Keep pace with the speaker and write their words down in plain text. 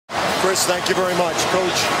Chris, thank you very much.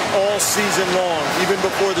 Coach, all season long, even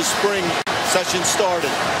before the spring session started,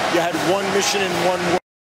 you had one mission and one word.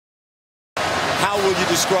 How will you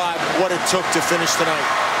describe what it took to finish tonight?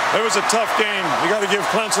 It was a tough game. You got to give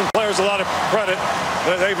Clemson players a lot of credit.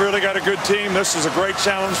 They've really got a good team. This is a great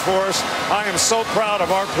challenge for us. I am so proud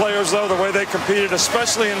of our players, though, the way they competed,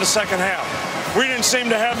 especially in the second half. We didn't seem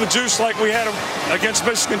to have the juice like we had against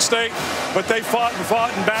Michigan State, but they fought and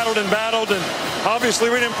battled, and obviously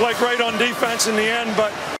we didn't play great on defense in the end,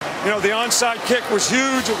 but you know, the onside kick was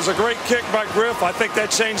huge. It was a great kick by Griff. I think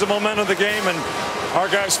that changed the momentum of the game, and our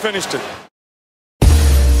guys finished it.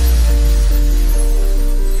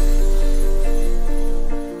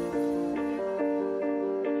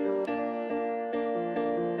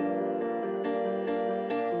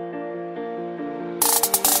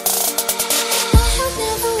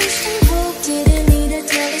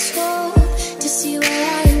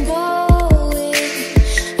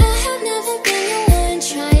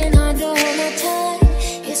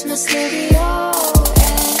 My story